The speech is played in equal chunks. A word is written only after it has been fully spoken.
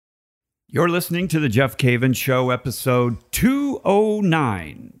You're listening to the Jeff Cavins Show, episode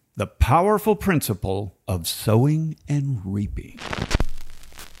 209, The Powerful Principle of Sowing and Reaping.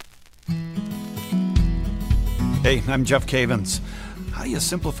 Hey, I'm Jeff Cavins. How do you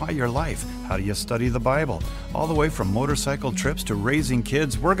simplify your life? How do you study the Bible? All the way from motorcycle trips to raising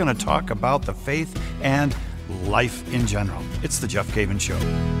kids, we're going to talk about the faith and life in general. It's the Jeff Cavins Show.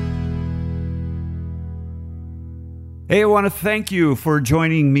 Hey, I want to thank you for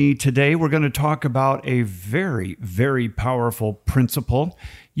joining me today. We're going to talk about a very, very powerful principle.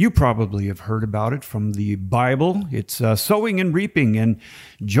 You probably have heard about it from the Bible. It's sowing and reaping. And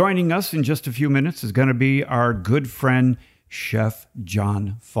joining us in just a few minutes is going to be our good friend, Chef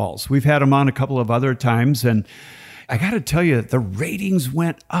John Folse. We've had him on a couple of other times, and I got to tell you, the ratings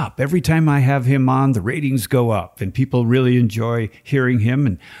went up. Every time I have him on, the ratings go up, and people really enjoy hearing him,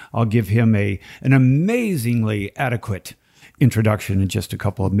 and I'll give him an amazingly adequate introduction in just a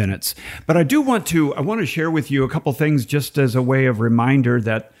couple of minutes. But I want to share with you a couple things just as a way of reminder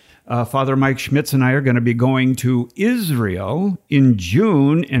that Father Mike Schmitz and I are going to be going to Israel in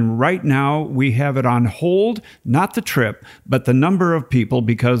June, and right now we have it on hold, not the trip, but the number of people,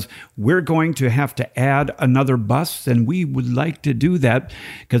 because we're going to have to add another bus, and we would like to do that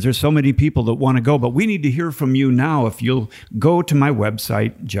because there's so many people that want to go. But we need to hear from you now. If you'll go to my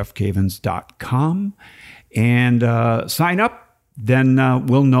website, jeffcavins.com, and sign up, then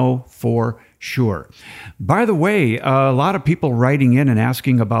we'll know for sure. By the way, a lot of people writing in and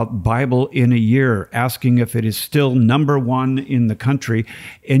asking about Bible in a Year, asking if it is still number one in the country.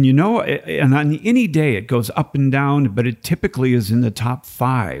 And you know, and on any day it goes up and down, but it typically is in the top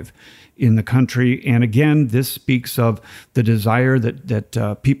 5 in the country. And again, this speaks of the desire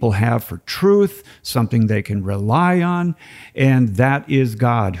that people have for truth, something they can rely on, and that is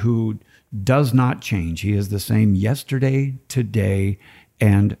God, who does not change. He is the same yesterday, today,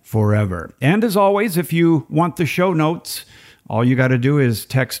 and forever. And as always, if you want the show notes, all you got to do is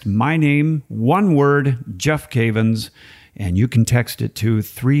text my name, one word, Jeff Cavins, and you can text it to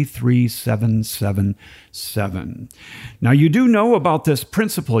 33777. Now, you do know about this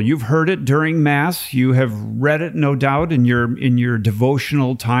principle. You've heard it during Mass. You have read it, no doubt, in your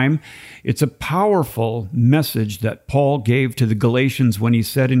devotional time. It's a powerful message that Paul gave to the Galatians when he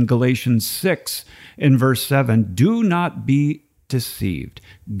said in Galatians 6 in verse 7, "Do not be deceived.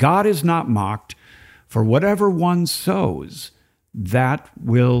 God is not mocked, for whatever one sows, that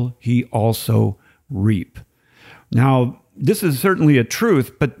will he also reap." Now, this is certainly a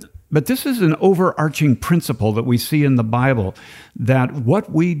truth, but this is an overarching principle that we see in the Bible, that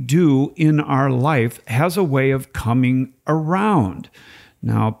what we do in our life has a way of coming around.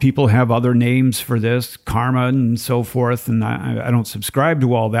 Now, people have other names for this, karma and so forth, and I don't subscribe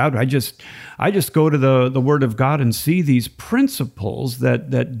to all that. I just go to the Word of God and see these principles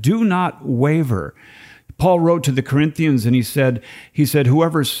that do not waver. Paul wrote to the Corinthians, and he said,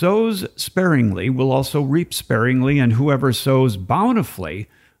 "Whoever sows sparingly will also reap sparingly, and whoever sows bountifully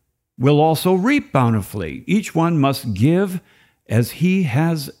will also reap bountifully. Each one must give as he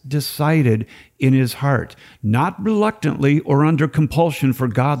has decided in his heart, not reluctantly or under compulsion, for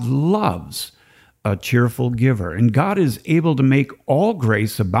God loves a cheerful giver. And God is able to make all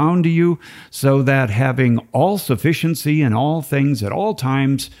grace abound to you, so that having all sufficiency in all things at all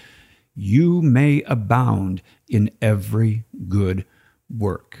times, you may abound in every good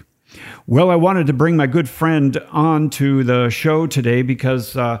work." Well, I wanted to bring my good friend on to the show today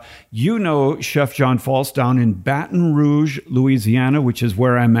because you know Chef John Folse down in Baton Rouge, Louisiana, which is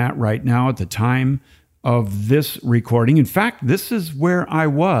where I'm at right now at the time of this recording. In fact, this is where I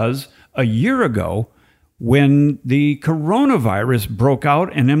was a year ago when the coronavirus broke out,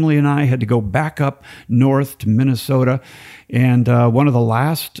 and Emily and I had to go back up north to Minnesota. And one of the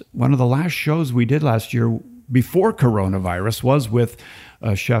last shows we did last year before coronavirus was with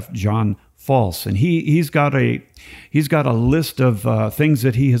Chef John Folse, and he's got a list of things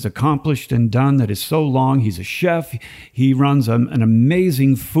that he has accomplished and done that is so long. He's a chef. He runs an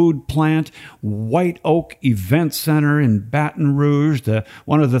amazing food plant, White Oak Event Center in Baton Rouge,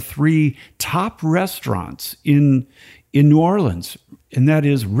 one of the 3 top restaurants in New Orleans, and that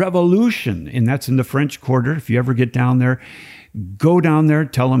is Revolution, and that's in the French Quarter. If you ever get down there, go down there,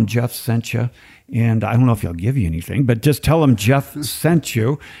 tell him Jeff sent you. And I don't know if he'll give you anything, but just tell him Jeff sent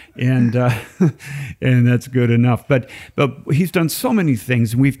you, and and that's good enough. But he's done so many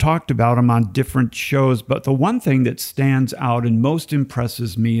things, and we've talked about him on different shows. But the one thing that stands out and most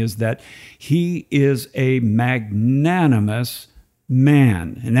impresses me is that he is a magnanimous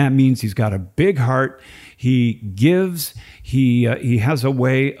man, and that means he's got a big heart. He gives. He has a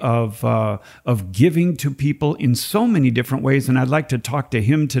way of giving to people in so many different ways, and I'd like to talk to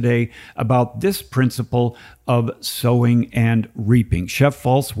him today about this principle of sowing and reaping. Chef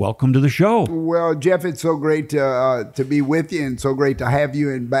Folse, welcome to the show. Well, Jeff, it's so great to be with you, and so great to have you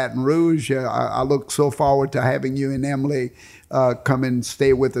in Baton Rouge. I look so forward to having you and Emily come and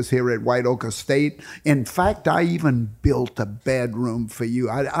stay with us here at White Oak Estate. In fact, I even built a bedroom for you.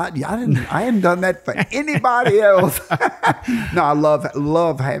 I hadn't done that for anybody else. No, I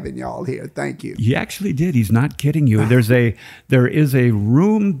love having y'all here. Thank you. He actually did. He's not kidding you. There is a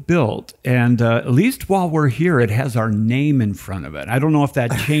room built, and at least while we're here, it has our name in front of it. I don't know if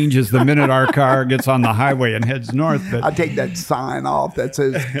that changes the minute our car gets on the highway and heads north. But I take that sign off that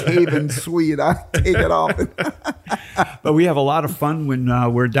says Cave & Suite. I take it off. But we have a lot of fun when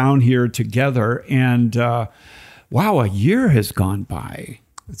we're down here together. And wow, a year has gone by.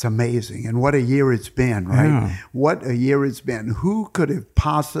 It's amazing. And what a year it's been, right? Yeah. What a year it's been. Who could have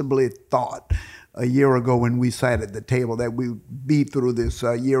possibly thought a year ago when we sat at the table that we'd be through this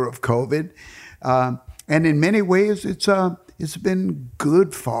year of COVID? And in many ways, it's been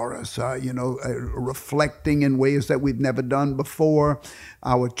good for us, reflecting in ways that we've never done before,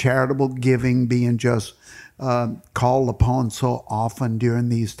 our charitable giving being just called upon so often during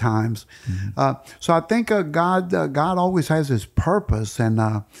these times. Mm-hmm. So I think God always has his purpose, and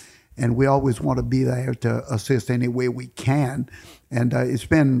we always want to be there to assist any way we can. And it's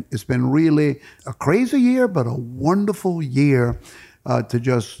been really a crazy year, but a wonderful year to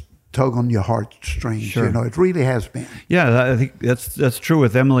just tug on your heartstrings. Sure. It really has been. Yeah, I think that's true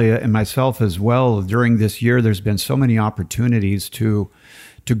with Emily and myself as well. During this year, there's been so many opportunities to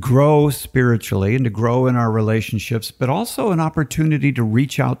grow spiritually and to grow in our relationships, but also an opportunity to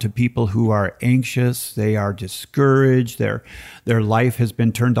reach out to people who are anxious, they are discouraged, their life has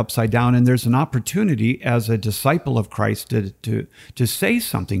been turned upside down, and there's an opportunity as a disciple of Christ to say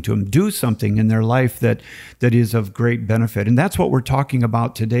something to them, do something in their life that is of great benefit. And that's what we're talking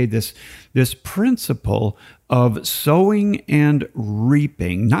about today, this principle of sowing and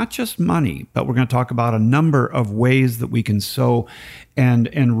reaping, not just money, but we're going to talk about a number of ways that we can sow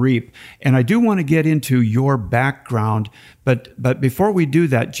and reap. And I do want to get into your background, but before we do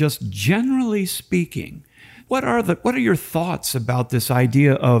that, just generally speaking, what are your thoughts about this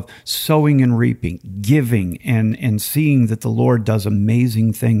idea of sowing and reaping, giving and seeing that the Lord does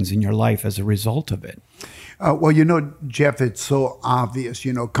amazing things in your life as a result of it? Well, Jeff, it's so obvious,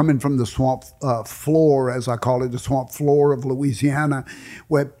 coming from the swamp floor, as I call it, the swamp floor of Louisiana,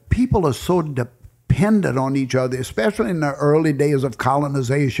 where people are so dependent on each other, especially in the early days of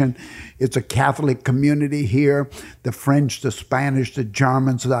colonization. It's a Catholic community here. The French, the Spanish, the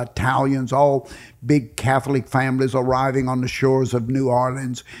Germans, the Italians, all big Catholic families arriving on the shores of New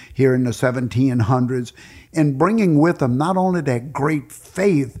Orleans here in the 1700s. And bringing with them not only that great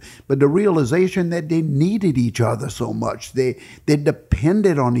faith, but the realization that they needed each other so much. They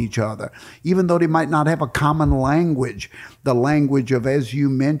depended on each other, even though they might not have a common language. The language of, as you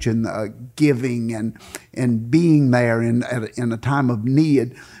mentioned, giving and being there in a time of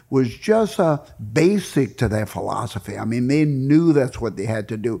need was just basic to their philosophy. I mean, they knew that's what they had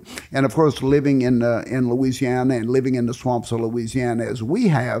to do. And of course, living in Louisiana and living in the swamps of Louisiana as we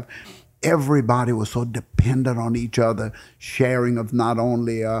have, everybody was so dependent on each other, sharing of not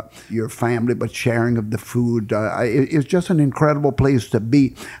only your family, but sharing of the food. It's just an incredible place to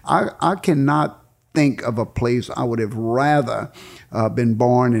be. I cannot think of a place I would have rather been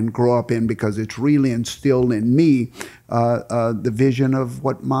born and grow up in, because it's really instilled in me the vision of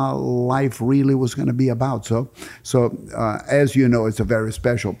what my life really was going to be about. So as you know, it's a very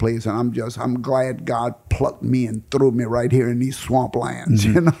special place, and I'm glad God plucked me and threw me right here in these swamplands.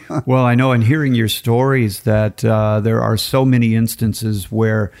 Mm-hmm. Well, I know in hearing your stories that there are so many instances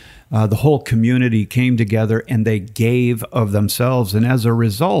where the whole community came together and they gave of themselves, and as a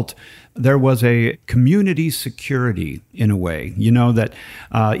result, there was a community security in a way. That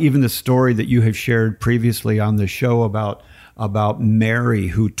even the story that you have shared previously on the show about Mary,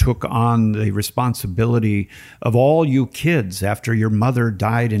 who took on the responsibility of all you kids after your mother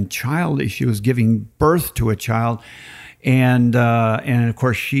died in childbirth. She was giving birth to a child, and of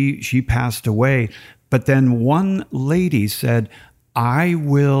course she passed away. But then one lady said, "I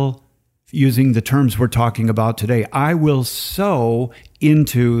will," using the terms we're talking about today, "I will sow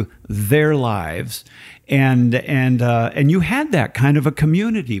into their lives," and you had that kind of a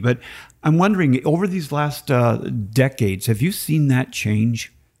community. But I'm wondering, over these last decades, have you seen that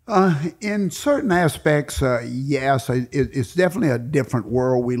change? In certain aspects, yes. It's definitely a different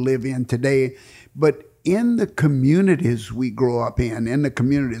world we live in today. But in the communities we grew up in the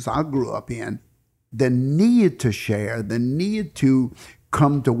communities I grew up in, the need to share, the need to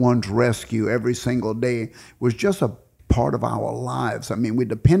come to one's rescue every single day was just a part of our lives. I mean, we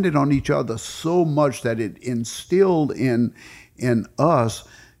depended on each other so much that it instilled in us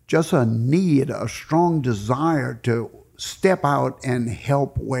just a need, a strong desire to step out and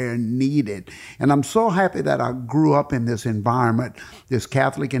help where needed. And I'm so happy that I grew up in this environment, this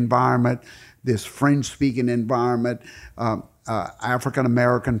Catholic environment, this French-speaking environment,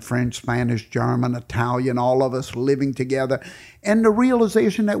 African-American, French, Spanish, German, Italian, all of us living together, and the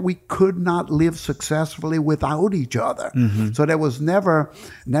realization that we could not live successfully without each other. Mm-hmm. So there was never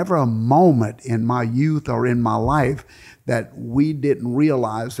a moment in my youth or in my life that we didn't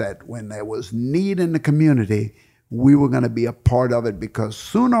realize that when there was need in the community, we were going to be a part of it, because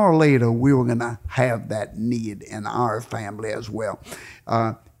sooner or later we were going to have that need in our family as well.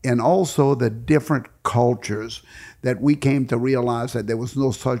 And also the different cultures that we came to realize that there was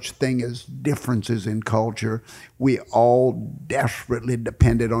no such thing as differences in culture. We all desperately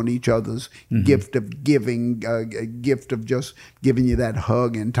depended on each other's gift of giving, gift of just giving you that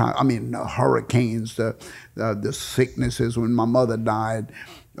hug in time. I mean, the hurricanes, the sicknesses. When my mother died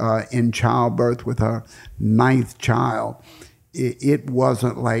in childbirth with her 9th child, it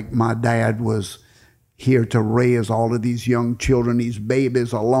wasn't like my dad was here to raise all of these young children, these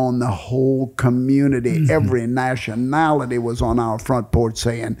babies alone. The whole community, every nationality was on our front porch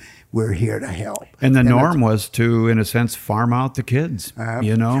saying, we're here to help. And the norm was to, in a sense, farm out the kids,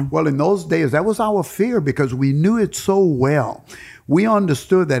 you know? Well, in those days, that was our fear, because we knew it so well. We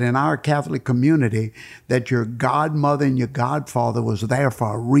understood that in our Catholic community, that your godmother and your godfather was there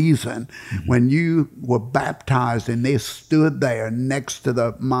for a reason. Mm-hmm. When you were baptized and they stood there next to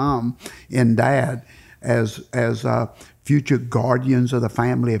the mom and dad as future guardians of the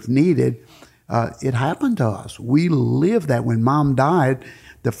family if needed, it happened to us. We lived that. When Mom died,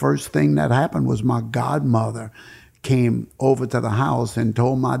 the first thing that happened was my godmother came over to the house and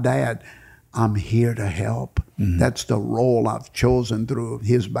told my dad, I'm here to help. Mm-hmm. That's the role I've chosen through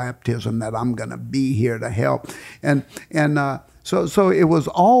his baptism, that I'm going to be here to help. And so it was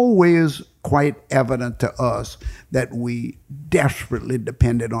always quite evident to us that we desperately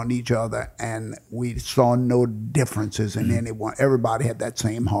depended on each other, and we saw no differences in anyone. Everybody had that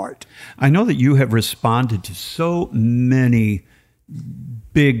same heart. I know that you have responded to so many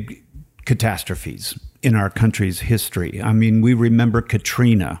big catastrophes in our country's history. I mean, we remember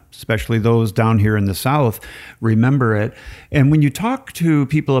Katrina, especially those down here in the South remember it. And when you talk to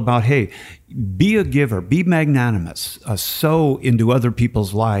people about, hey, be a giver, be magnanimous, sow into other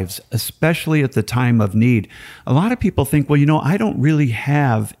people's lives, especially at the time of need, a lot of people think, well, you know, I don't really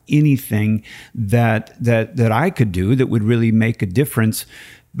have anything that I could do that would really make a difference.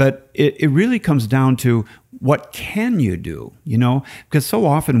 But it really comes down to, what can you do? You know, because so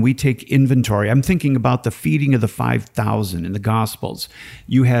often we take inventory. I'm thinking about the feeding of the 5,000 in the Gospels.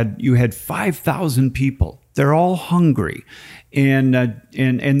 You had 5,000 people. They're all hungry. And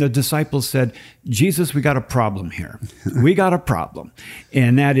the disciples said, Jesus, we got a problem here. We got a problem.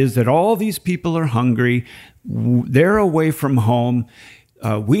 And that is that all these people are hungry. They're away from home.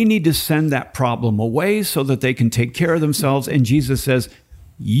 We need to send that problem away so that they can take care of themselves. And Jesus says,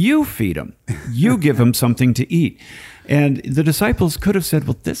 you feed them. You give them something to eat. And the disciples could have said,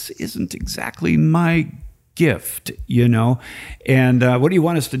 well, this isn't exactly my gift, you know. And what do you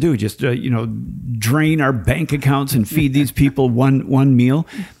want us to do? Just, drain our bank accounts and feed these people one meal?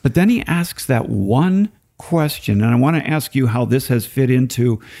 But then he asks that one question, and I want to ask you how this has fit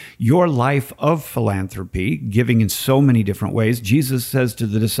into your life of philanthropy, giving in so many different ways. Jesus says to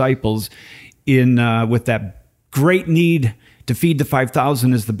the disciples, with that great need to feed the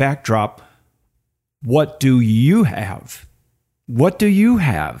 5,000 as the backdrop, what do you have? What do you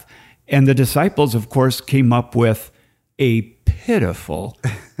have? And the disciples, of course, came up with a pitiful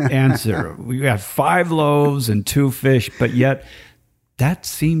answer. We got 5 loaves and 2 fish, but yet that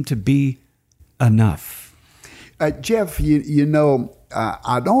seemed to be enough. Jeff,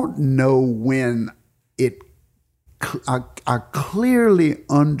 I don't know when I clearly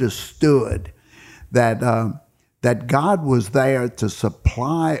understood that God was there to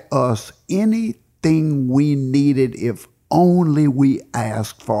supply us anything we needed if only we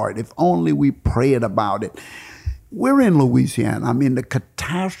asked for it, if only we prayed about it. We're in Louisiana. I mean, the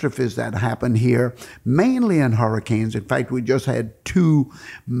catastrophes that happen here, mainly in hurricanes. In fact, we just had 2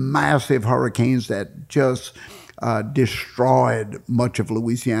 massive hurricanes that just destroyed much of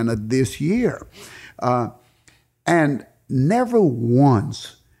Louisiana this year. And never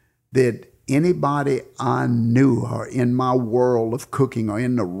once did anybody I knew or in my world of cooking or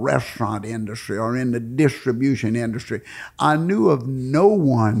in the restaurant industry or in the distribution industry, I knew of no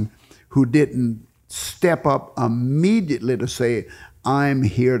one who didn't step up immediately to say, I'm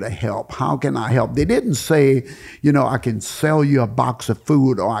here to help. How can I help? They didn't say, I can sell you a box of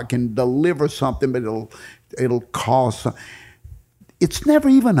food or I can deliver something, but it'll cost. It's never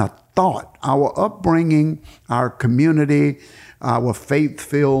even a thought. Our upbringing, our community, our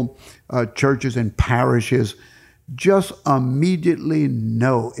faith-filled churches and parishes just immediately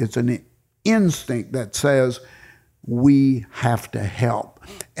know. It's an instinct that says we have to help.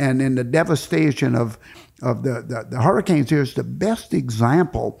 And in the devastation of the hurricanes here is the best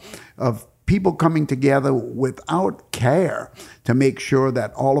example of people coming together without care to make sure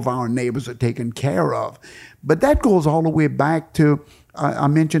that all of our neighbors are taken care of. But that goes all the way back to, I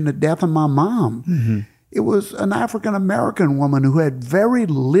mentioned the death of my mom. Mm-hmm. It was an African-American woman who had very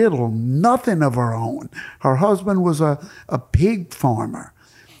little, nothing of her own. Her husband was a pig farmer.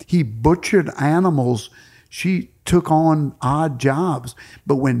 He butchered animals. She took on odd jobs.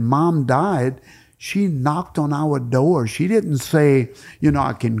 But when Mom died, she knocked on our door. She didn't say,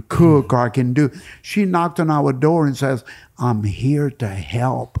 I can cook or I can do. She knocked on our door and says, I'm here to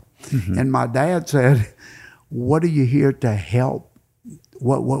help. Mm-hmm. And my dad said, what are you here to help?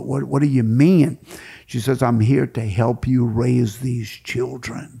 What do you mean? She says, I'm here to help you raise these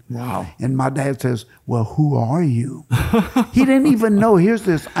children. Wow. And my dad says, well, who are you? He didn't even know. Here's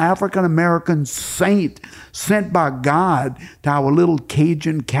this African-American saint sent by God to our little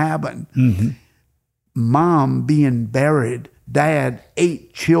Cajun cabin. Mm-hmm. Mom being buried. Dad,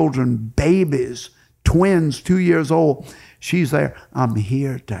 8 children, babies, twins, 2 years old. She's there. I'm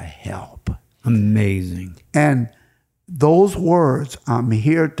here to help. Amazing. And those words, I'm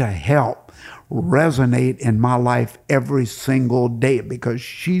here to help, resonate in my life every single day because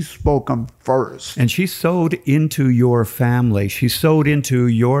she spoke them first. And she sowed into your family. She sowed into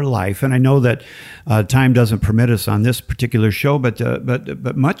your life. And I know that time doesn't permit us on this particular show,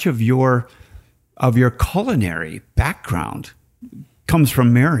 but much of your culinary background comes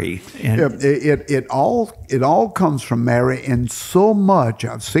from Mary. And it all comes from Mary. And so much.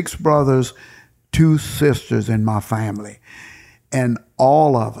 I have 6 brothers, 2 sisters in my family. And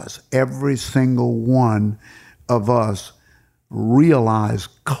all of us, every single one of us, realized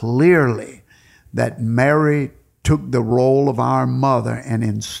clearly that Mary took the role of our mother and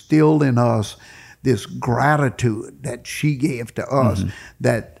instilled in us this gratitude that she gave to us, mm-hmm.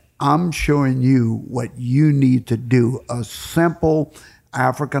 that I'm showing you what you need to do. A simple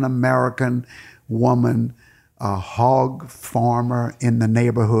African-American woman, a hog farmer in the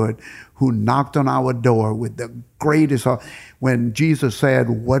neighborhood who knocked on our door with the greatest. When Jesus said,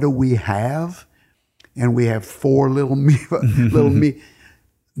 what do we have? And we have 4 little meat.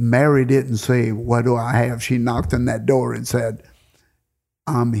 Mary didn't say, what do I have? She knocked on that door and said,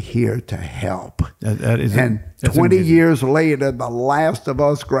 I'm here to help. And 20 amazing. Years later, the last of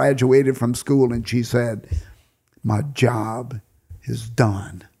us graduated from school, and she said, my job is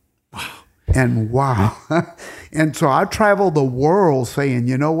done. Wow. And wow. And so I traveled the world saying,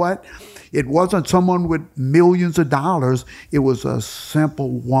 you know what? It wasn't someone with millions of dollars. It was a simple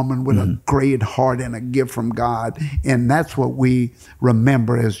woman with a great heart and a gift from God. And that's what we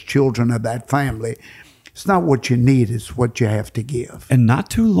remember as children of that family. It's not what you need, it's what you have to give. And not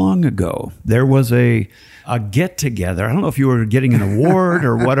too long ago, there was a get-together. I don't know if you were getting an award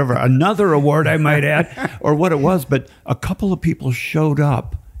or whatever, another award I might add, or what it was, but a couple of people showed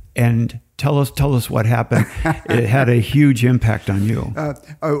up and tell us what happened. It had a huge impact on you.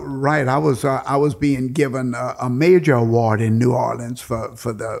 Right. I was being given a major award in New Orleans for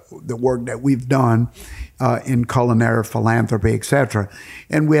the work that we've done in culinary philanthropy, etc.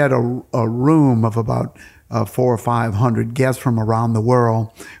 And we had a room of about 400 or 500 guests from around the world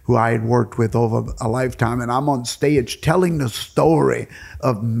who I had worked with over a lifetime. And I'm on stage telling the story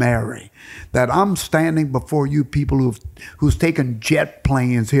of Mary, that I'm standing before you people who's taken jet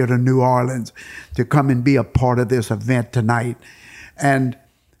planes here to New Orleans to come and be a part of this event tonight. And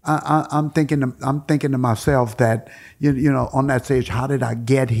I'm thinking to myself that, on that stage, how did I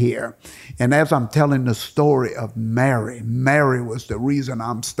get here? And as I'm telling the story of Mary was the reason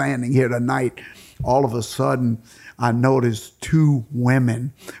I'm standing here tonight. All of a sudden, I noticed 2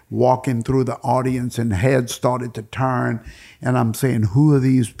 women walking through the audience and heads started to turn. And I'm saying, who are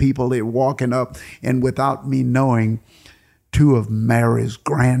these people? They're walking up. And without me knowing, 2 of Mary's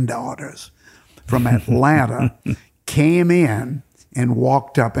granddaughters from Atlanta came in and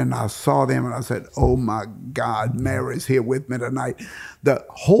walked up, and I saw them, and I said, oh my God, Mary's here with me tonight. The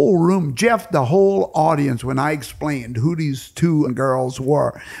whole room, Jeff, the whole audience, when I explained who these two girls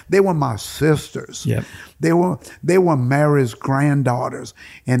were, they were my sisters. Yep. They were Mary's granddaughters,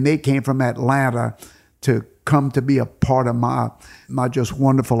 and they came from Atlanta to come to be a part of my just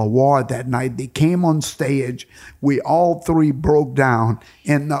wonderful award that night. They came on stage. We all three broke down.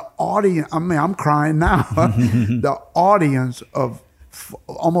 And the audience, I mean, I'm crying now. The audience of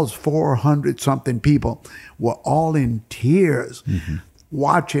almost 400 something people were all in tears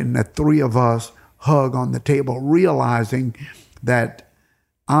watching the three of us hug on the table, realizing that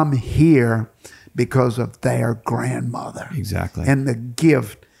I'm here because of their grandmother. Exactly. And the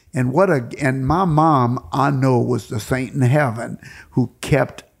gift. And and my mom, I know, was the saint in heaven who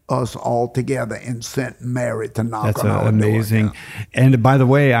kept us all together and sent Mary to knock on our amazing door. And by the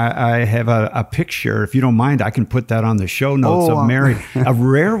way, I have a picture. If you don't mind, I can put that on the show notes of Mary, a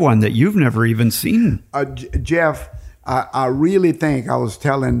rare one that you've never even seen. Jeff, I really think, I was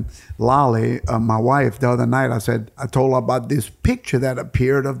telling Lolly, my wife, the other night, I told her about this picture that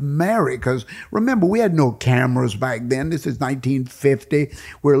appeared of Mary. Because remember, we had no cameras back then. This is 1950.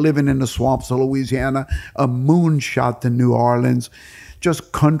 We're living in the swamps of Louisiana, a moonshot to New Orleans,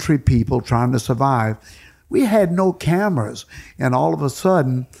 just country people trying to survive. We had no cameras. And all of a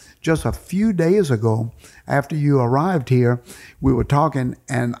sudden, just a few days ago, after you arrived here, we were talking,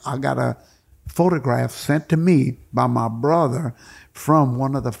 and I got a photograph sent to me by my brother from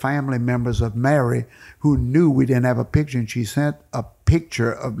one of the family members of Mary who knew we didn't have a picture, and she sent a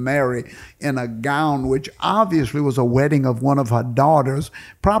picture of Mary in a gown which obviously was a wedding of one of her daughters,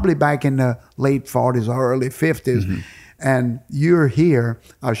 probably back in the late 40s or early 50s. And you're here.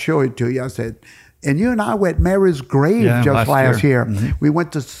 I'll show it to you. I said, and you and I were at Mary's grave just last year. We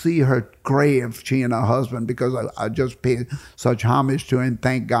went to see her grave, she and her husband, because I just paid such homage to her and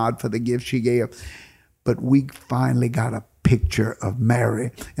thank God for the gift she gave. But we finally got a picture of Mary.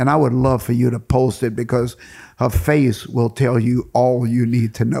 And I would love for you to post it, because her face will tell you all you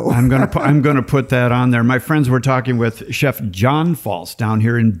need to know. I'm going to put that on there. My friends, we're talking with Chef John Folse down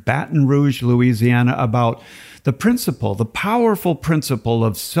here in Baton Rouge, Louisiana, about the principle, the powerful principle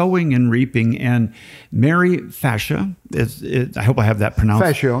of sowing and reaping. And Mary Fascia, I hope I have that pronounced.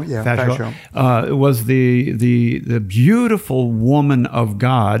 Fascia. Was the beautiful woman of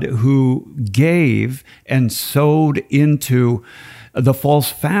God who gave and sowed into the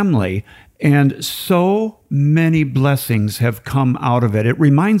Folse family. And so many blessings have come out of it. It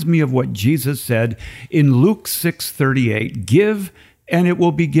reminds me of what Jesus said in Luke 6:38, "Give, and it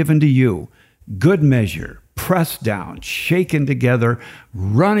will be given to you. Good measure, pressed down, shaken together,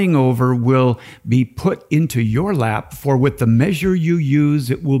 running over, will be put into your lap. For with the measure you use,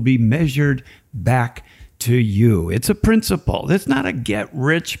 it will be measured back to you." It's a principle. It's not a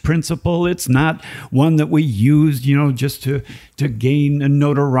get-rich principle. It's not one that we use, just to gain a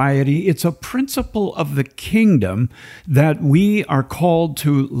notoriety. It's a principle of the kingdom that we are called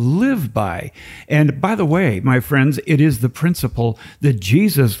to live by. And by the way, my friends, it is the principle that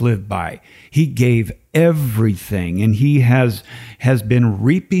Jesus lived by. He gave everything, and he has been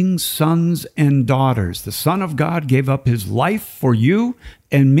reaping sons and daughters. The Son of God gave up his life for you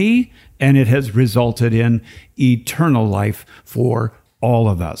and me, and it has resulted in eternal life for all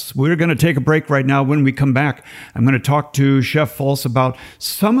of us. We're going to take a break right now. When we come back, I'm going to talk to Chef Folse about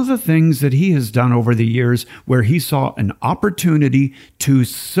some of the things that he has done over the years where he saw an opportunity to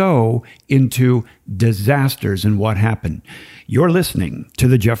sow into disasters and what happened. You're listening to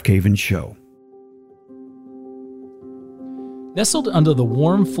The Jeff Cavins Show. Nestled under the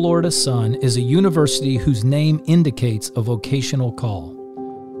warm Florida sun is a university whose name indicates a vocational call.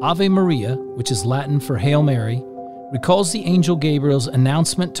 Ave Maria, which is Latin for Hail Mary, recalls the angel Gabriel's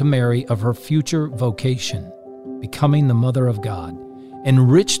announcement to Mary of her future vocation, becoming the Mother of God.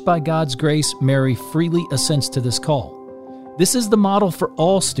 Enriched by God's grace, Mary freely assents to this call. This is the model for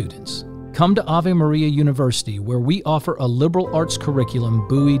all students. Come to Ave Maria University, where we offer a liberal arts curriculum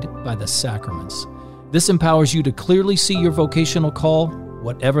buoyed by the sacraments. This empowers you to clearly see your vocational call,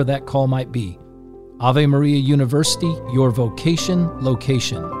 whatever that call might be. Ave Maria University, your vocation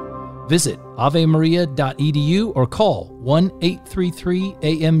location. Visit avemaria.edu or call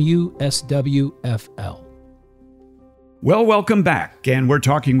 1-833-AMU-SWFL. Well, welcome back. And we're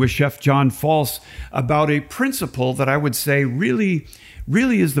talking with Chef John Folse about a principle that I would say really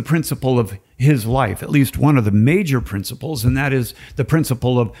is the principle of his life, at least one of the major principles, and that is the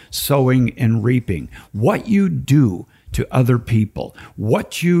principle of sowing and reaping. What you do to other people,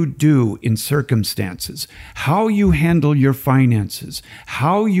 what you do in circumstances, how you handle your finances,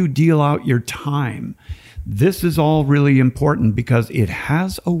 how you deal out your time. This is all really important because it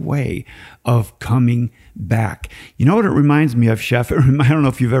has a way of coming back. You know what it reminds me of, Chef? I don't know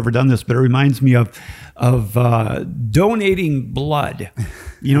if you've ever done this, but it reminds me of donating blood.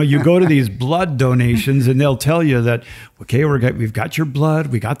 You know, you go to these blood donations and they'll tell you that, okay, we've got your blood,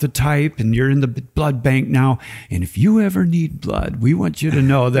 we got the type, and you're in the blood bank now. And if you ever need blood, we want you to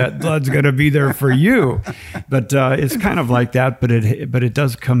know that blood's going to be there for you. But it's kind of like that, but it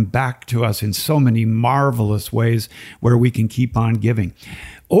does come back to us in so many marvelous ways where we can keep on giving.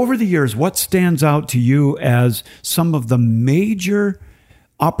 Over the years, what stands out to you as some of the major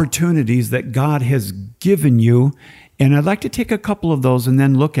opportunities that God has given you? And I'd like to take a couple of those and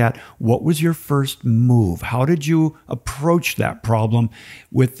then look at what was your first move? How did you approach that problem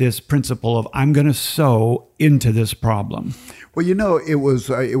with this principle of I'm going to sow into this problem? Well, you know, it was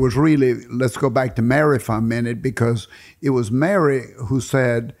really, let's go back to Mary for a minute, because it was Mary who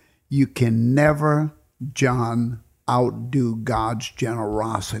said, you can never, John, outdo God's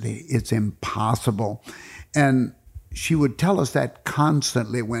generosity. It's impossible. And she would tell us that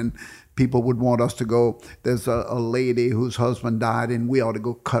constantly when people would want us to go. There's a lady whose husband died and we ought to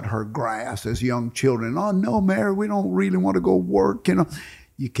go cut her grass as young children. Oh, no, Mary, we don't really want to go work, you know.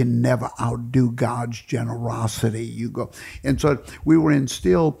 You can never outdo God's generosity. You go. And so we were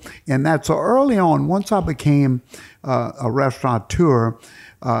instilled in that. So early on, once I became a restaurateur,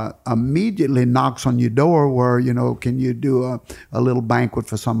 immediately knocks on your door where, you know, can you do a little banquet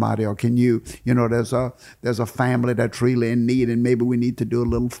for somebody, or can you, you know, there's a family that's really in need and maybe we need to do a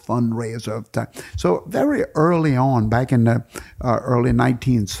little fundraiser of time. So very early on, back in the early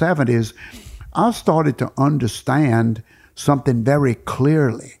 1970s, I started to understand something very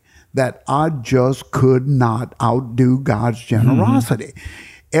clearly, that I just could not outdo God's generosity.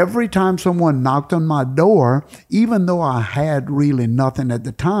 Mm-hmm. Every time someone knocked on my door, even though I had really nothing at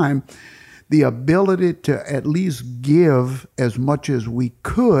the time, the ability to at least give as much as we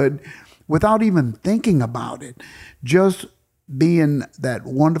could without even thinking about it, just being that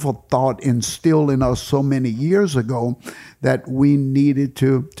wonderful thought instilled in us so many years ago that we needed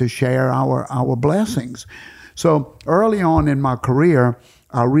to share our blessings. So early on in my career,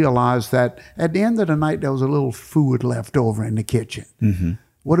 I realized that at the end of the night, there was a little food left over in the kitchen. Mm-hmm.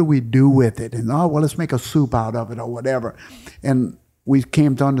 What do we do with it? And, oh, well, let's make a soup out of it or whatever. And we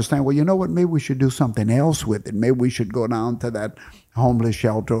came to understand, well, you know what? Maybe we should do something else with it. Maybe we should go down to that homeless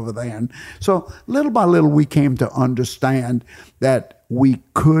shelter over there. And so little by little, we came to understand that we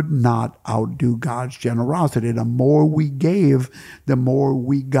could not outdo God's generosity. The more we gave, the more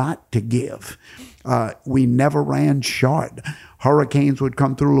we got to give. We never ran short. Hurricanes would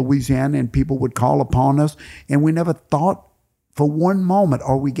come through Louisiana and people would call upon us, and we never thought for one moment,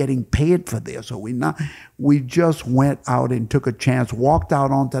 are we getting paid for this? Or we not? We just went out and took a chance, walked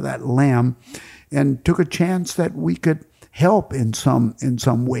out onto that limb and took a chance that we could help in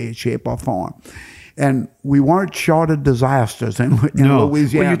some way, shape, or form. And we weren't short of disasters in Louisiana.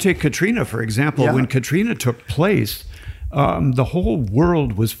 Well, you take Katrina, for example. Yeah. When Katrina took place, the whole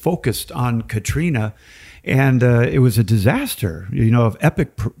world was focused on Katrina, and it was a disaster, you know, of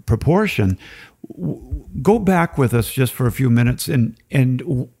epic proportion. Go back with us just for a few minutes, and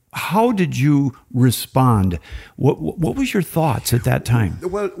how did you respond? What was your thoughts at that time?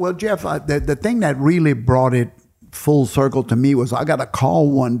 Well, Jeff, the thing that really brought it full circle to me was I got a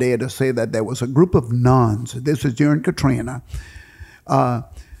call one day to say that there was a group of nuns, this was during Katrina,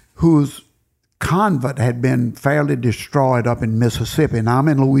 whose convent had been fairly destroyed up in Mississippi, and I'm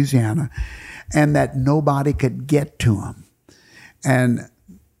in Louisiana, and that nobody could get to them. And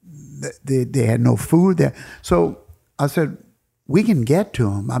they had no food there. So I said, we can get to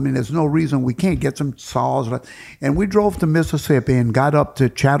them. I mean, there's no reason we can't get some saws. And we drove to Mississippi and got up to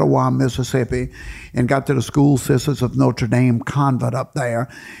Chattaway, Mississippi, and got to the School Sisters of Notre Dame convent up there.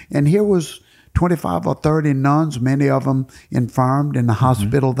 And here was 25 or 30 nuns, many of them infirmed in the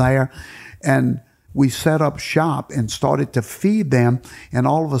hospital there. And we set up shop and started to feed them. And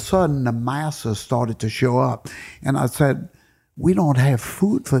all of a sudden, the masses started to show up. And I said, we don't have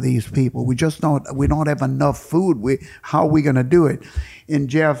food for these people. We don't have enough food. How are we going to do it? And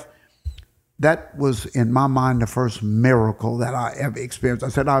Jeff, that was in my mind the first miracle that I ever experienced. I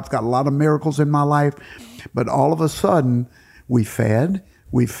said, I've got a lot of miracles in my life, but all of a sudden we fed.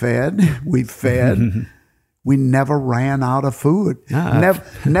 We never ran out of food.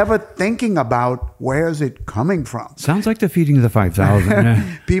 Never thinking about where's it coming from. Sounds like the feeding of the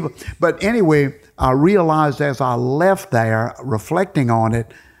 5,000. People. But anyway, I realized as I left there, reflecting on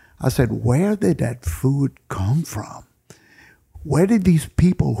it, I said, where did that food come from? Where did these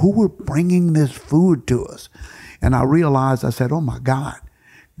people, who were bringing this food to us? And I realized, I said, oh my God,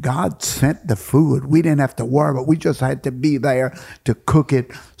 God sent the food. We didn't have to worry, but we just had to be there to cook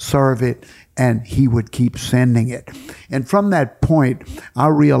it, serve it, and he would keep sending it. And from that point, I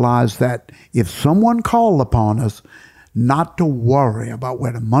realized that if someone called upon us, not to worry about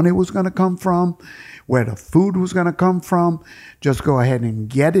where the money was going to come from, where the food was going to come from, just go ahead and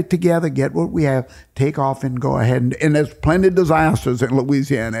get it together, get what we have, take off and go ahead. And there's plenty of disasters in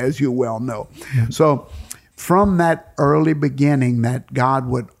Louisiana, as you well know. Yeah. So from that early beginning that God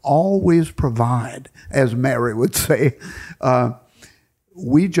would always provide, as Mary would say,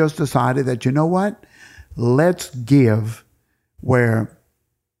 we just decided that, you know what? Let's give where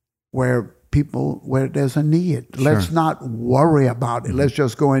there's a need. Sure. Let's not worry about it. Let's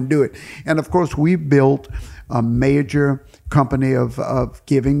just go and do it. And of course, we built a major company of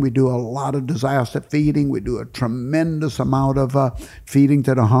giving. We do a lot of disaster feeding. We do a tremendous amount of feeding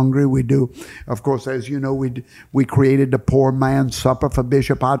to the hungry. We do, of course, as you know, we created the Poor Man's Supper for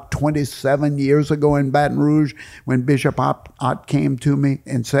Bishop Ott 27 years ago in Baton Rouge, when Bishop Ott came to me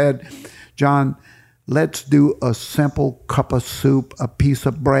and said, John, let's do a simple cup of soup, a piece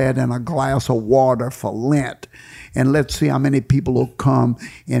of bread, and a glass of water for Lent. And let's see how many people will come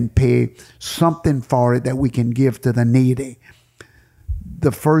and pay something for it that we can give to the needy.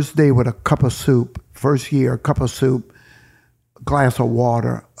 The first day with a cup of soup, first year, a cup of soup, a glass of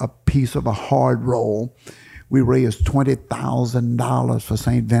water, a piece of a hard roll, we raised $20,000 for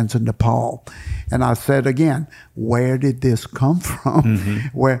St. Vincent de Paul. And I said again, where did this come from?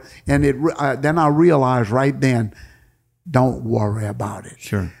 Mm-hmm. Then I realized right then, don't worry about it.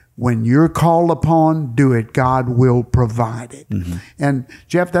 Sure. When you're called upon, do it. God will provide it. Mm-hmm. And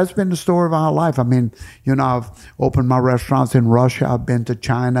Jeff, that's been the story of our life. I mean, you know, I've opened my restaurants in Russia. I've been to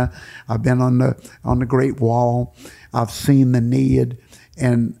China. I've been on the Great Wall. I've seen the need,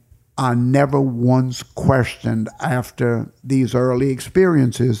 and I never once questioned after these early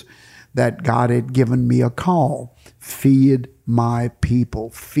experiences that God had given me a call. Feed my people.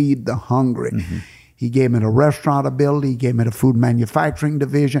 Feed the hungry. Mm-hmm. He gave me the restaurant ability. He gave me the food manufacturing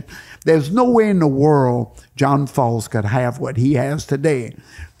division. There's no way in the world John Folse could have what he has today,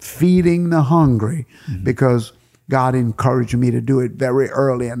 feeding the hungry, mm-hmm. because God encouraged me to do it very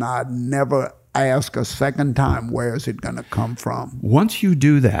early, and I'd never ask a second time, where is it going to come from? Once you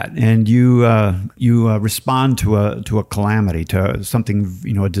do that and you respond to a calamity, to something,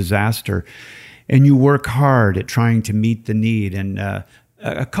 you know, a disaster, and you work hard at trying to meet the need. And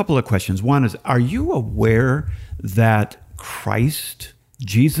a couple of questions. One is, are you aware that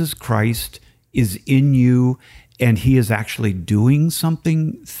Jesus Christ, is in you, and he is actually doing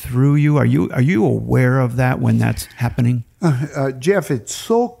something through you? Are you aware of that when that's happening? Jeff, it's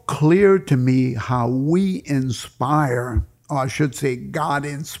so clear to me how we inspire, or I should say God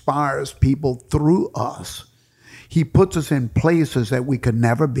inspires people through us. He puts us in places that we could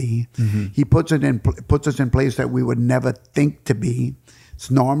never be. Mm-hmm. He puts us in places that we would never think to be.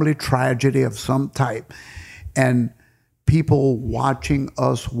 It's normally tragedy of some type. And people watching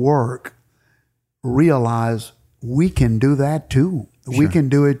us work realize we can do that too. Sure. We can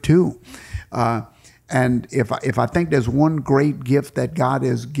do it too. And if I think there's one great gift that God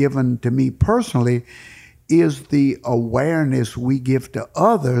has given to me personally, is the awareness we give to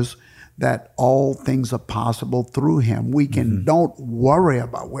others that all things are possible through him. We can, mm-hmm. don't worry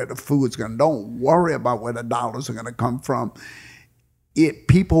about where the food's going. Don't worry about where the dollars are going to come from.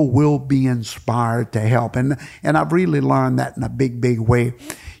 People will be inspired to help. And I've really learned that in a big, big way.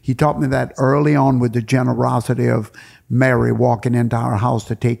 He taught me that early on with the generosity of Mary walking into our house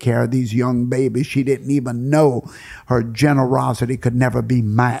to take care of these young babies. She didn't even know her generosity could never be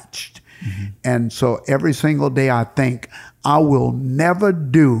matched. Mm-hmm. And so every single day I think, I will never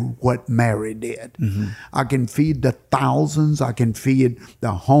do what Mary did. Mm-hmm. I can feed the thousands. I can feed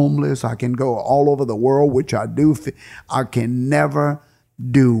the homeless. I can go all over the world, which I do. I can never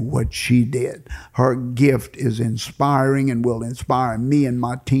do what she did. Her gift is inspiring and will inspire me and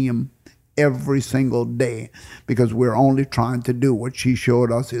my team every single day, because we're only trying to do what she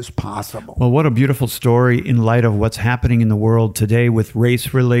showed us is possible. Well, what a beautiful story in light of what's happening in the world today with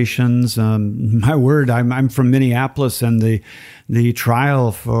race relations. My word, I'm from Minneapolis, and the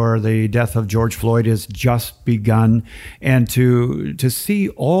trial for the death of George Floyd has just begun. And to see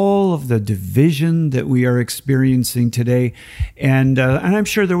all of the division that we are experiencing today, and I'm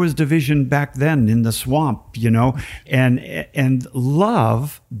sure there was division back then in the swamp, you know, and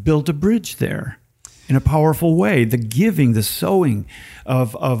love built a bridge there in a powerful way. The giving, the sowing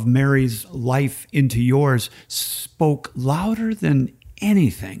of Mary's life into yours spoke louder than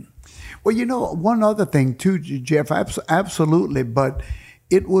anything. Well, you know, one other thing too, Jeff, absolutely. But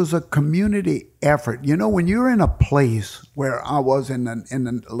it was a community effort. You know, when you're in a place where I was in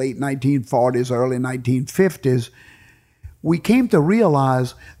the late 1940s, early 1950s, we came to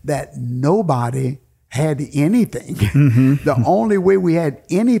realize that nobody had anything. The only way we had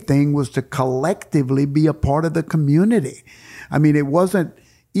anything was to collectively be a part of the community. I mean, it wasn't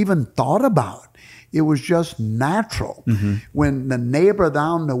even thought about. It was just natural. When the neighbor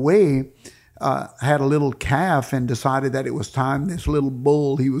down the way had a little calf and decided that it was time, this little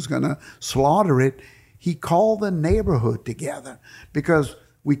bull, he was going to slaughter it, he called the neighborhood together because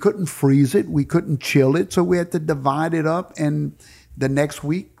we couldn't freeze it, we couldn't chill it, so we had to divide it up, and the next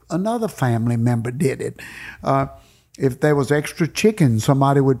week, another family member did it. If there was extra chicken,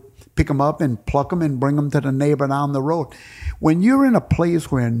 somebody would pick them up and pluck them and bring them to the neighbor down the road. When you're in a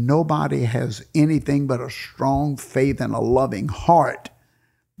place where nobody has anything but a strong faith and a loving heart,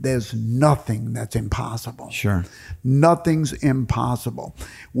 there's nothing that's impossible. Sure. Nothing's impossible.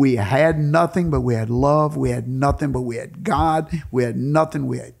 We had nothing, but we had love. We had nothing, but we had God. We had nothing,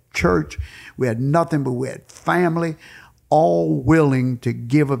 we had church. We had nothing, but we had family, all willing to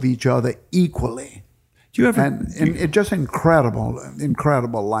give of each other equally. Do you ever, and it's just incredible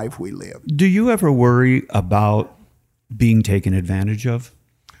life we live. do you ever worry about being taken advantage of?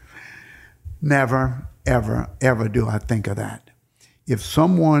 Never, ever, ever do I think of that. If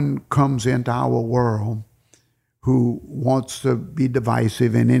someone comes into our world who wants to be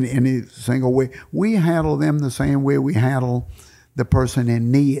divisive in any single way, we handle them the same way we handle the person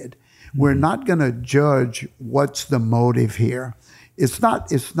in need. We're not going to judge what's the motive here. It's not,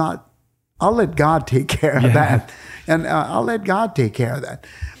 I'll let God take care of that. And I'll let God take care of that.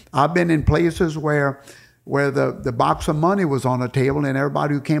 I've been in places where the box of money was on the table and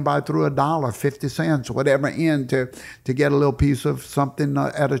everybody who came by threw $1, 50 cents, whatever in to get a little piece of something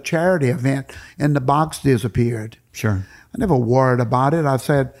at a charity event, and the box disappeared. Sure. I never worried about it. I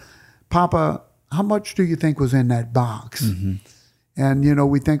said, Papa, how much do you think was in that box? And, you know,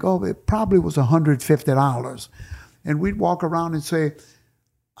 we think, oh, it probably was $150. And we'd walk around and say,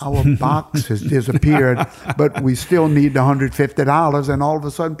 our box has disappeared, but we still need the $150. And all of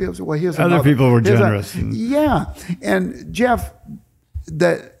a sudden people say, well, here's Other people were generous. Yeah. And Jeff,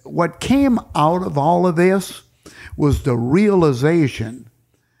 what came out of all of this was the realization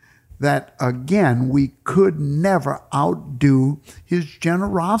that, again, we could never outdo his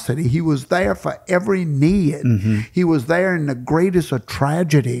generosity. He was there for every need. He was there in the greatest of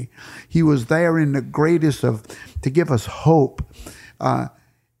tragedy. He was there in the greatest of, to give us hope.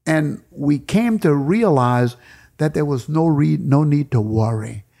 And we came to realize that there was no need to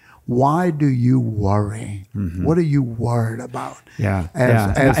worry. Why do you worry? What are you worried about?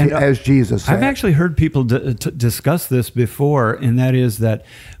 As Jesus said. I've actually heard people discuss this before, and that is that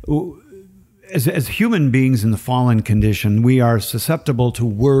as human beings in the fallen condition, we are susceptible to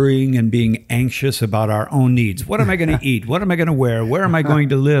worrying and being anxious about our own needs. What am I going to eat? What am I going to wear? Where am I going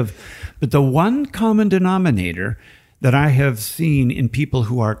to live? But the one common denominator that I have seen in people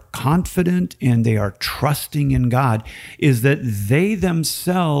who are confident and they are trusting in God is that they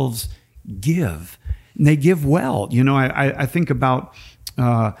themselves give. And they give well. You know, I think about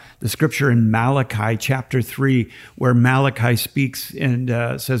the scripture in Malachi chapter 3, where Malachi speaks and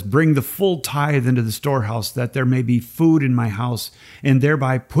says, bring the full tithe into the storehouse, that there may be food in my house, and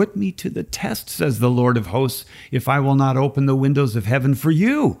thereby put me to the test, says the Lord of hosts, if I will not open the windows of heaven for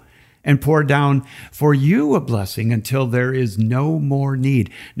you and pour down for you a blessing until there is no more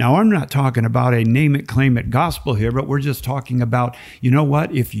need. Now, I'm not talking about a name it, claim it gospel here, but we're just talking about, you know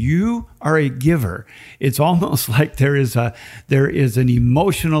what? If you are a giver, it's almost like there is an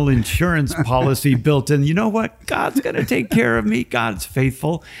emotional insurance policy built in. You know what? God's going to take care of me. God's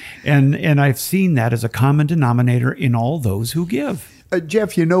faithful. And I've seen that as a common denominator in all those who give.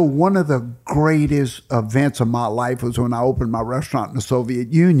 Jeff, you know, one of the greatest events of my life was when I opened my restaurant in the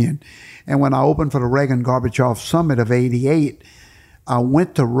Soviet Union. And when I opened for the Reagan-Gorbachev Summit of '88, I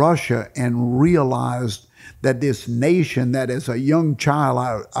went to Russia and realized that this nation that as a young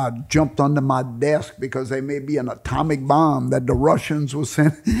child, I jumped under my desk because there may be an atomic bomb that the Russians were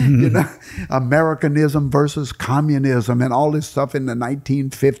sending, you know, Americanism versus communism and all this stuff in the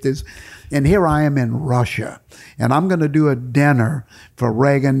 1950s. And here I am in Russia, and I'm going to do a dinner for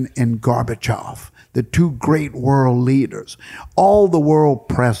Reagan and Gorbachev, the two great world leaders. All the world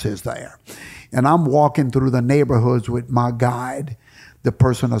press is there. And I'm walking through the neighborhoods with my guide, the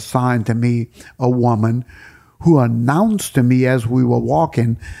person assigned to me, a woman, who announced to me as we were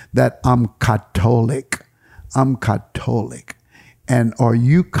walking that I'm Catholic. I'm Catholic. And are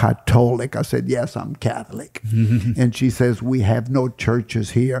you Catholic? I said, yes, I'm Catholic. And she says, we have no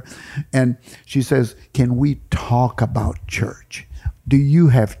churches here. And she says, can we talk about church? do you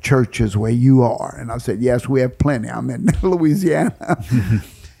have churches where you are? And I said, yes, we have plenty. I'm in Louisiana.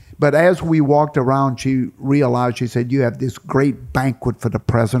 But as we walked around, she realized, she said, you have this great banquet for the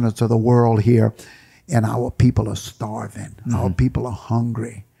presidents of the world here, and our people are starving. Our people are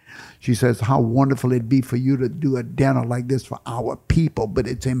hungry. She says, how wonderful it'd be for you to do a dinner like this for our people, but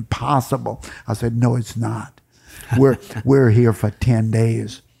it's impossible. I said, no, it's not. We're here for 10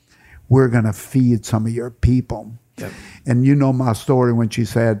 days. We're going to feed some of your people. Yep. And you know my story when she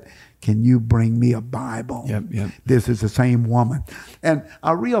said, can you bring me a Bible? Yep. This is the same woman. And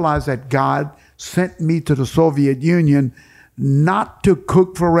I realized that God sent me to the Soviet Union not to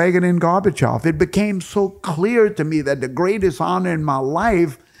cook for Reagan and Gorbachev. It became so clear to me that the greatest honor in my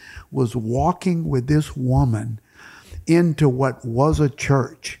life was walking with this woman into what was a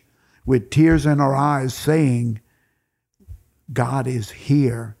church with tears in her eyes saying, God is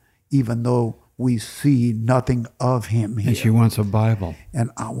here, even though we see nothing of him here. And she wants a Bible.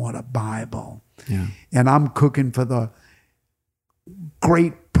 And I want a Bible. Yeah. And I'm cooking for the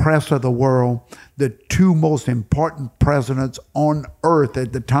great press of the world, the two most important presidents on earth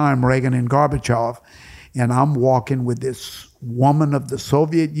at the time, Reagan and Gorbachev. And I'm walking with this woman of the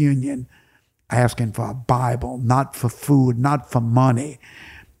Soviet Union asking for a Bible, not for food, not for money,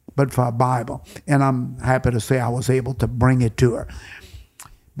 but for a Bible. And I'm happy to say I was able to bring it to her.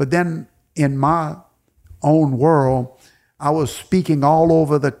 But then in my own world, I was speaking all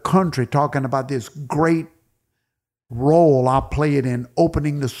over the country talking about this great role I played in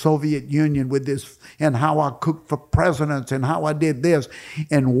opening the Soviet Union with this, and how I cooked for presidents and how I did this.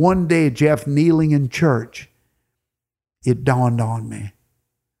 And one day, Jeff, kneeling in church, it dawned on me.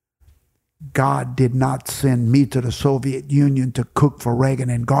 God did not send me to the Soviet Union to cook for Reagan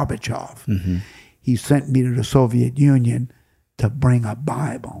and Gorbachev. He sent me to the Soviet Union to bring a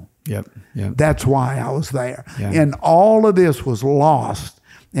Bible. Yep. That's why I was there. Yeah. And all of this was lost.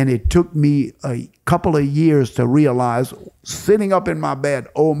 And it took me a couple of years to realize, sitting up in my bed,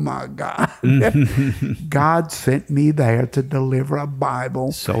 oh my God, God sent me there to deliver a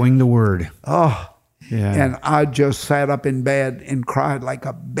Bible. Sowing the word. Oh, yeah. And I just sat up in bed and cried like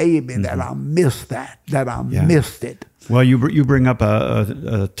a baby that I missed that I missed it. Well, you bring up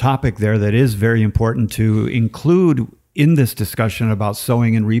a topic there that is very important to include in this discussion about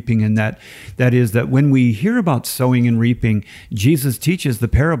sowing and reaping, and that is that when we hear about sowing and reaping, Jesus teaches the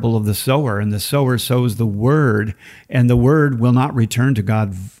parable of the sower, and the sower sows the word, and the word will not return to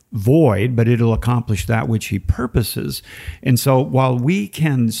God void, but it'll accomplish that which he purposes. And so while we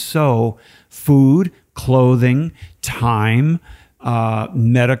can sow food, clothing, time,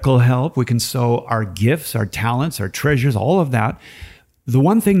 medical help, we can sow our gifts, our talents, our treasures, all of that. The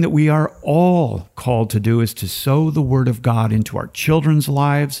one thing that we are all called to do is to sow the word of God into our children's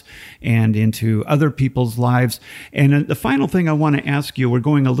lives and into other people's lives. And the final thing I want to ask you, we're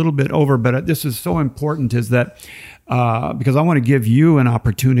going a little bit over, but this is so important, is that because I want to give you an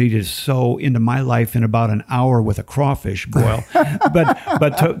opportunity to sow into my life in about an hour with a crawfish boil.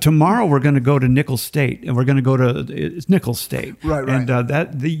 but tomorrow we're going to go to Nicholls State, and we're going to go to it's Nicholls State. Right.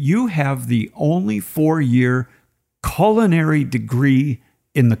 And you have the only 4-year culinary degree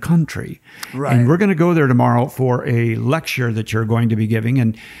in the country. Right. And we're going to go there tomorrow for a lecture that you're going to be giving.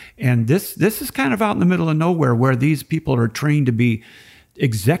 And this is kind of out in the middle of nowhere, where these people are trained to be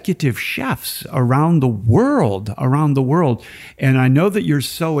executive chefs around the world. And I know that you're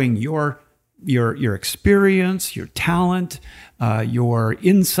sowing your experience, your talent, your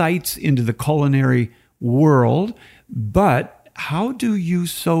insights into the culinary world, but how do you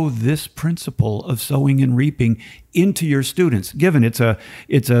sow this principle of sowing and reaping into your students? Given it's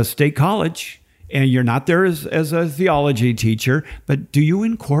a state college, and you're not there as a theology teacher, but do you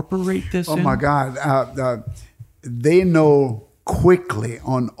incorporate this in? Oh my God. They know quickly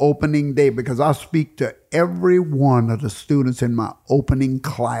on opening day, because I speak to every one of the students in my opening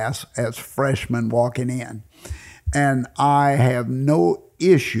class as freshmen walking in. And I have no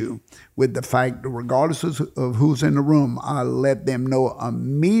issue with the fact that regardless of who's in the room, I let them know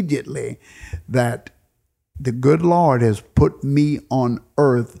immediately that the good Lord has put me on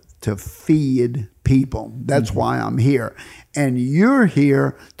earth to feed people. That's why I'm here. And you're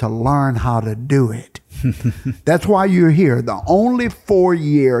here to learn how to do it. That's why you're here. The only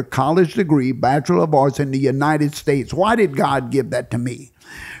 4-year college degree, Bachelor of Arts in the United States. Why did God give that to me?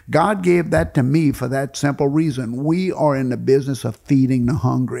 God gave that to me for that simple reason. We are in the business of feeding the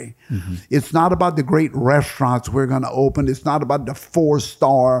hungry. It's not about the great restaurants we're going to open. It's not about the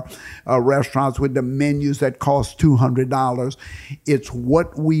 4-star restaurants with the menus that cost $200. It's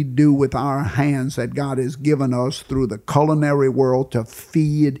what we do with our hands that God has given us through the culinary world to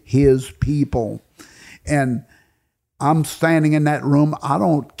feed his people. And I'm standing in that room. I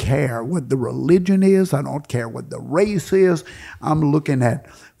don't care what the religion is. I don't care what the race is. I'm looking at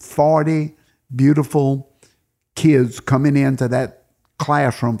 40 beautiful kids coming into that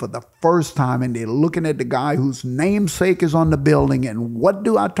classroom for the first time, and they're looking at the guy whose namesake is on the building. And what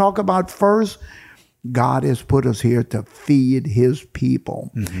do I talk about first? God has put us here to feed his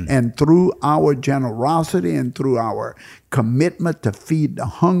people. Mm-hmm. And through our generosity and through our commitment to feed the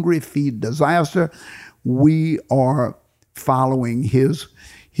hungry, feed disaster, we are following his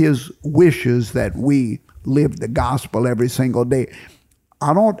wishes that we live the gospel every single day.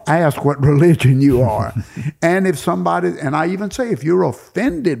 I don't ask what religion you are. And if somebody, and I even say, if you're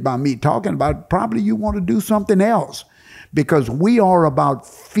offended by me talking about it, probably you want to do something else. Because we are about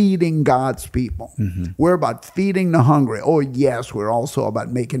feeding God's people. Mm-hmm. We're about feeding the hungry. Oh, yes, we're also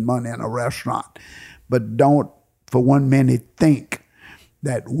about making money in a restaurant. But don't for 1 minute think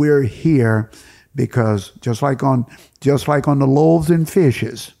that we're here because just like on the loaves and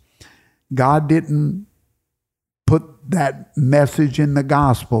fishes, God didn't put that message in the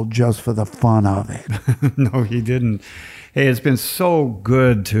gospel just for the fun of it. No, he didn't. Hey, it's been so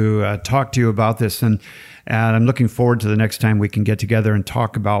good to talk to you about this, and I'm looking forward to the next time we can get together and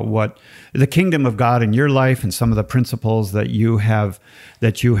talk about what the kingdom of God in your life and some of the principles that you have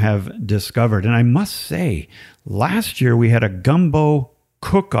discovered. And I must say, last year we had a gumbo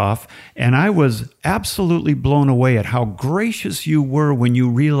cook-off, and I was absolutely blown away at how gracious you were when you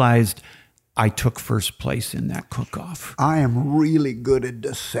realized I took first place in that cook-off. I am really good at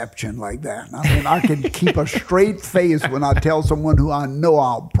deception like that. I mean, I can keep a straight face when I tell someone who I know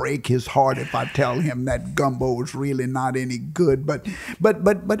I'll break his heart if I tell him that gumbo is really not any good. But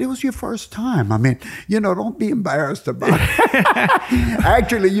it was your first time. I mean, don't be embarrassed about it.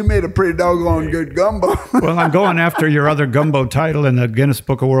 Actually, you made a pretty doggone good gumbo. Well, I'm going after your other gumbo title in the Guinness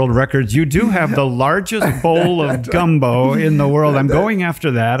Book of World Records. You do have the largest bowl of gumbo in the world. I'm going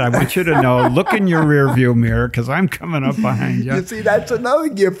after that. I want you to know. Look in your rearview mirror because I'm coming up behind you. You see, that's another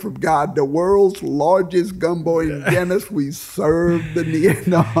gift from God. The world's largest gumbo in Guinness. We serve the needy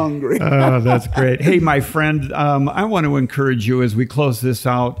and the hungry. Oh, that's great. Hey, my friend, I want to encourage you as we close this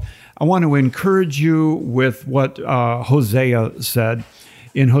out. I want to encourage you with what Hosea said.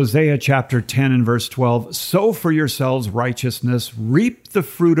 In Hosea chapter 10 and verse 12, sow for yourselves righteousness, reap the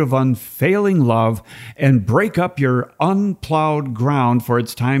fruit of unfailing love, and break up your unplowed ground, for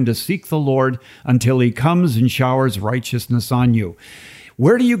it's time to seek the Lord until he comes and showers righteousness on you.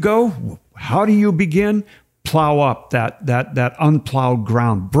 Where do you go? How do you begin? Plow up that unplowed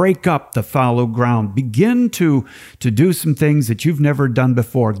ground. Break up the fallow ground. Begin to do some things that you've never done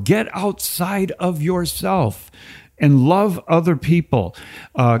before. Get outside of yourself and love other people.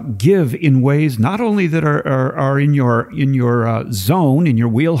 Give in ways not only that are in your zone, in your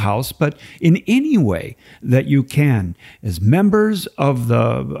wheelhouse, but in any way that you can. As members of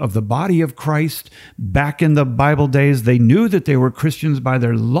the body of Christ, back in the Bible days, they knew that they were Christians by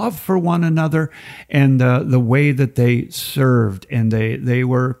their love for one another and the way that they served. And they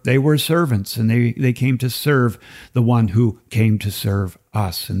were servants, and they came to serve the one who came to serve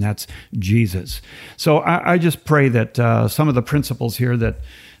us, and that's Jesus. So I just pray that some of the principles here that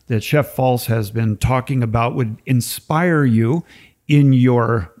Chef Folse has been talking about would inspire you in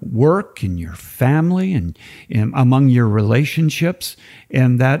your work, in your family, and among your relationships,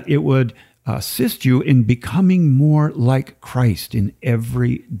 and that it would assist you in becoming more like Christ in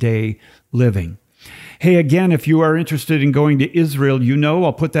everyday living. Hey, again, if you are interested in going to Israel,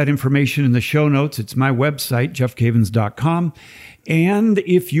 I'll put that information in the show notes. It's my website, jeffcavins.com. And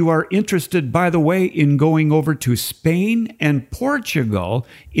if you are interested, by the way, in going over to Spain and Portugal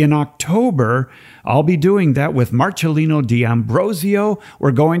in October, I'll be doing that with Marcelino D'Ambrosio.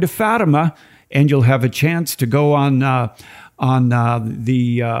 We're going to Fatima, and you'll have a chance to go on the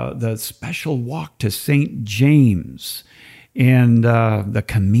special walk to St. James and the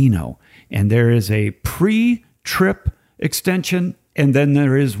Camino. And there is a pre-trip extension, and then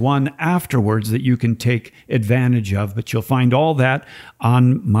there is one afterwards that you can take advantage of. But you'll find all that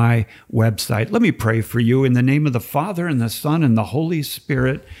on my website. Let me pray for you in the name of the Father and the Son and the Holy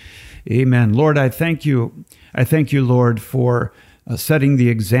Spirit. Amen. Lord, I thank you. I thank you, Lord, for setting the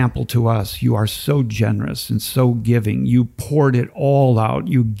example to us. You are so generous and so giving. You poured it all out.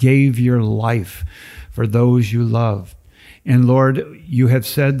 You gave your life for those you love. And Lord, you have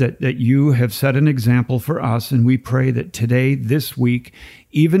said that you have set an example for us, and we pray that today, this week,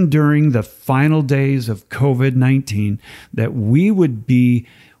 even during the final days of COVID-19, that we would be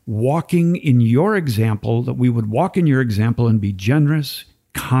walking in your example, that we would walk in your example and be generous,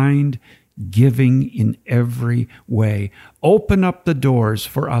 kind, giving in every way. Open up the doors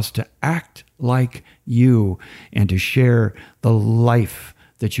for us to act like you and to share the life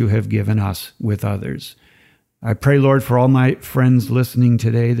that you have given us with others. I pray, Lord, for all my friends listening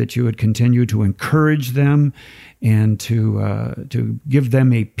today, that you would continue to encourage them and to give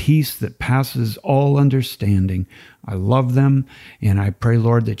them a peace that passes all understanding. I love them, and I pray,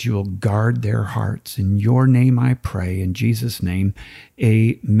 Lord, that you will guard their hearts. In your name I pray, in Jesus' name,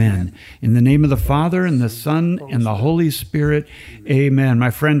 amen. In the name of the Father, and the Son, and the Holy Spirit, amen.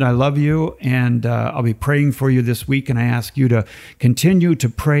 My friend, I love you, and I'll be praying for you this week, and I ask you to continue to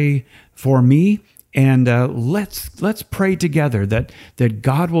pray for me. And let's pray together that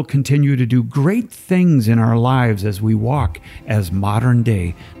God will continue to do great things in our lives as we walk as modern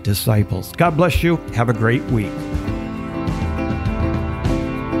day disciples. God bless you. Have a great week.